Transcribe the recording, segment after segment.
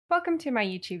Welcome to my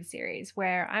YouTube series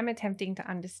where I'm attempting to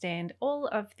understand all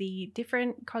of the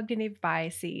different cognitive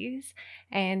biases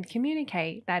and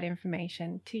communicate that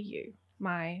information to you,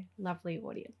 my lovely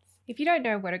audience. If you don't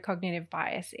know what a cognitive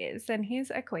bias is, then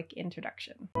here's a quick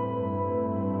introduction.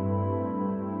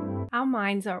 Our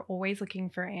minds are always looking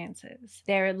for answers.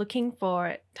 They're looking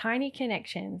for tiny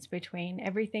connections between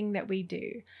everything that we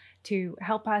do to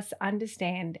help us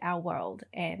understand our world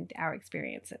and our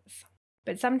experiences.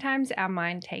 But sometimes our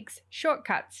mind takes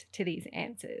shortcuts to these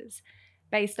answers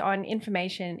based on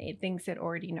information it thinks it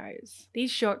already knows.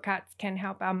 These shortcuts can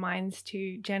help our minds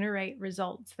to generate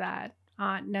results that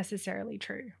aren't necessarily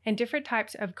true. And different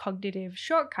types of cognitive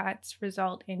shortcuts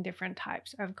result in different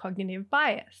types of cognitive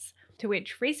bias, to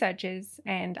which researchers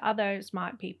and other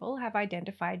smart people have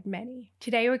identified many.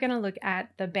 Today we're going to look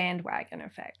at the bandwagon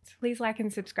effect. Please like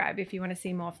and subscribe if you want to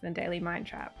see more from the Daily Mind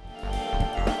Trap.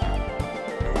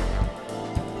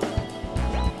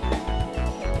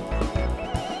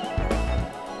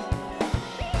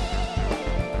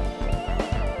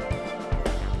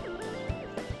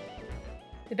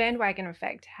 The bandwagon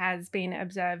effect has been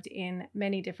observed in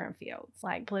many different fields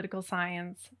like political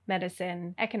science,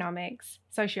 medicine, economics,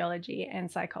 sociology, and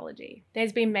psychology.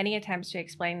 There's been many attempts to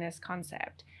explain this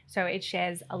concept, so it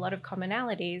shares a lot of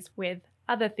commonalities with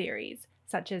other theories,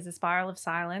 such as the spiral of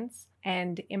silence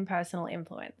and impersonal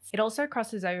influence. It also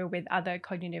crosses over with other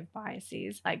cognitive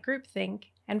biases like groupthink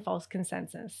and false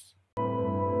consensus.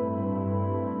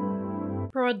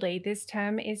 Broadly, this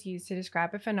term is used to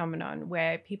describe a phenomenon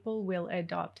where people will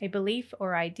adopt a belief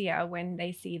or idea when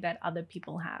they see that other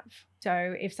people have.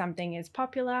 So if something is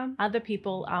popular, other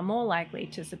people are more likely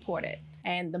to support it.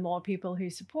 And the more people who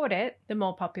support it, the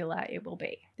more popular it will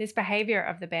be. This behavior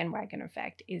of the bandwagon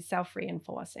effect is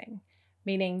self-reinforcing,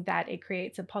 meaning that it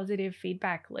creates a positive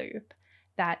feedback loop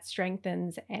that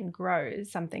strengthens and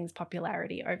grows something's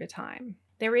popularity over time.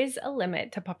 There is a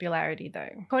limit to popularity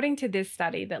though. According to this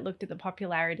study that looked at the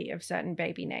popularity of certain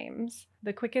baby names,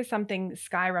 the quicker something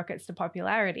skyrockets to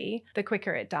popularity, the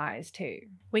quicker it dies too.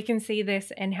 We can see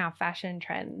this in how fashion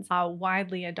trends are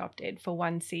widely adopted for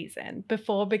one season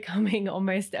before becoming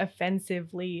almost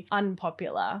offensively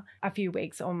unpopular a few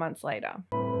weeks or months later.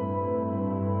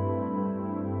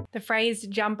 The phrase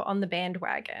jump on the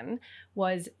bandwagon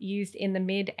was used in the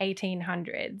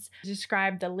mid-1800s to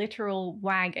describe the literal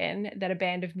wagon that a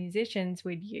band of musicians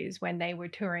would use when they were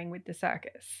touring with the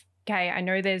circus. Okay, I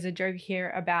know there's a joke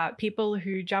here about people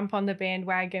who jump on the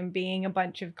bandwagon being a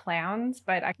bunch of clowns,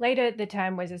 but later the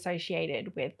term was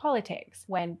associated with politics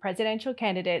when presidential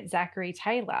candidate Zachary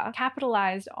Taylor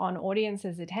capitalized on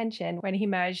audiences' attention when he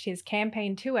merged his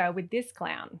campaign tour with this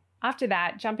clown. After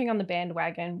that, jumping on the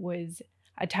bandwagon was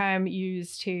a term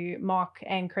used to mock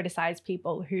and criticize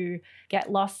people who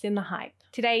get lost in the hype.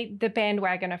 Today, the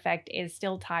bandwagon effect is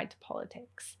still tied to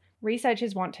politics.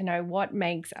 Researchers want to know what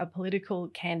makes a political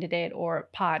candidate or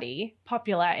party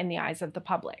popular in the eyes of the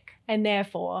public, and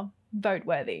therefore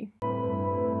vote-worthy.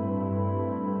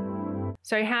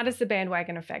 So how does the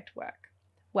bandwagon effect work?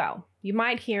 Well, you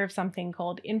might hear of something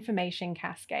called information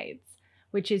cascades,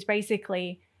 which is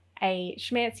basically a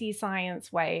schmancy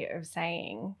science way of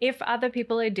saying if other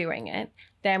people are doing it,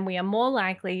 then we are more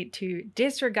likely to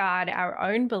disregard our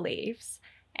own beliefs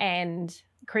and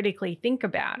critically think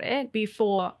about it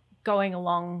before going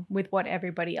along with what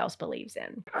everybody else believes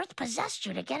in. Earth possessed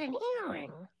you to get an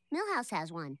earring. Millhouse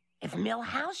has one. If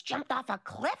Millhouse jumped off a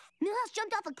cliff? Millhouse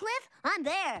jumped off a cliff? I'm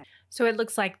there. So it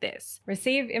looks like this.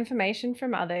 Receive information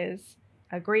from others,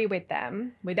 agree with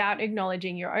them without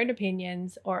acknowledging your own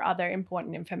opinions or other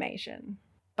important information.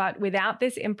 But without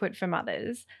this input from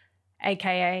others,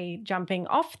 aka jumping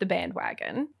off the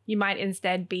bandwagon, you might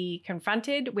instead be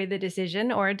confronted with a decision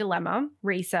or a dilemma,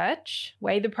 research,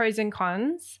 weigh the pros and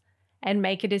cons, and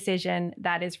make a decision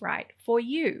that is right for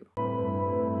you.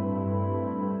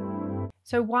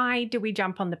 So why do we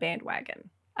jump on the bandwagon?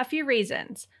 A few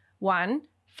reasons. One,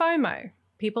 FOMO.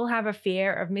 People have a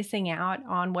fear of missing out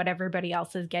on what everybody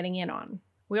else is getting in on.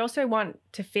 We also want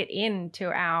to fit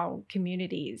into our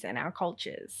communities and our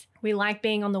cultures. We like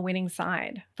being on the winning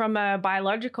side. From a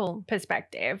biological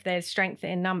perspective, there's strength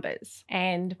in numbers.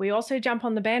 And we also jump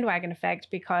on the bandwagon effect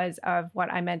because of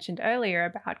what I mentioned earlier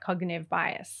about cognitive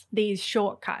bias, these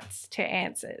shortcuts to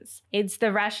answers. It's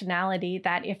the rationality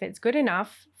that if it's good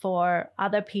enough for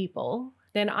other people,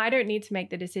 then I don't need to make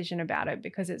the decision about it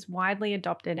because it's widely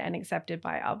adopted and accepted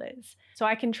by others. So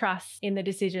I can trust in the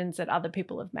decisions that other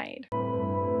people have made.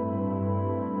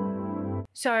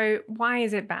 So why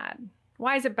is it bad?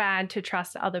 Why is it bad to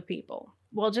trust other people?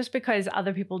 Well, just because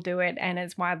other people do it and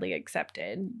it's widely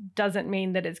accepted doesn't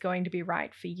mean that it's going to be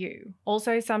right for you.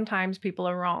 Also, sometimes people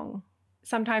are wrong.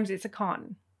 sometimes it's a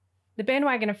con. The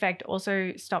bandwagon effect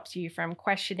also stops you from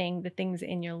questioning the things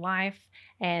in your life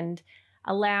and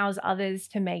allows others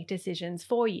to make decisions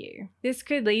for you. This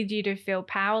could lead you to feel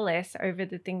powerless over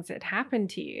the things that happen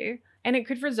to you, and it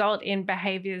could result in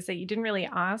behaviors that you didn't really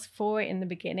ask for in the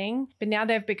beginning, but now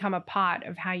they've become a part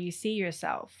of how you see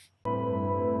yourself.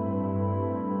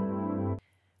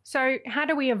 So how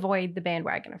do we avoid the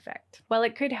bandwagon effect? Well,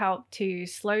 it could help to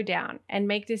slow down and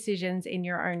make decisions in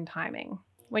your own timing.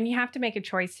 When you have to make a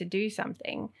choice to do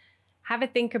something, have a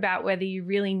think about whether you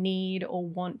really need or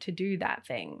want to do that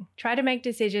thing. Try to make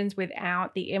decisions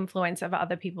without the influence of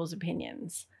other people's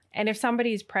opinions. And if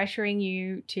somebody is pressuring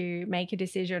you to make a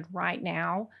decision right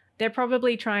now, they're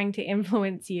probably trying to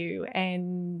influence you,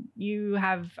 and you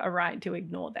have a right to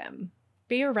ignore them.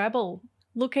 Be a rebel.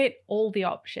 Look at all the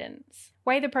options.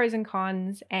 Weigh the pros and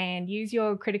cons and use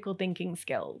your critical thinking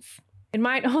skills. It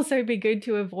might also be good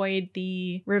to avoid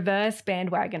the reverse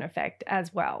bandwagon effect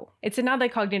as well. It's another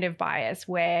cognitive bias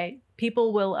where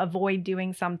people will avoid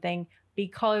doing something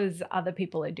because other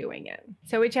people are doing it.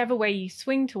 So whichever way you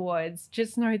swing towards,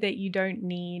 just know that you don't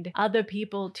need other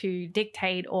people to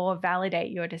dictate or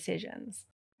validate your decisions.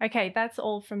 Okay, that's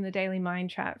all from the Daily Mind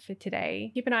Trap for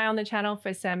today. Keep an eye on the channel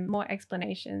for some more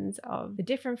explanations of the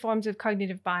different forms of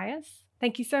cognitive bias.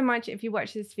 Thank you so much if you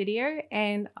watched this video,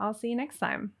 and I'll see you next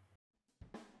time.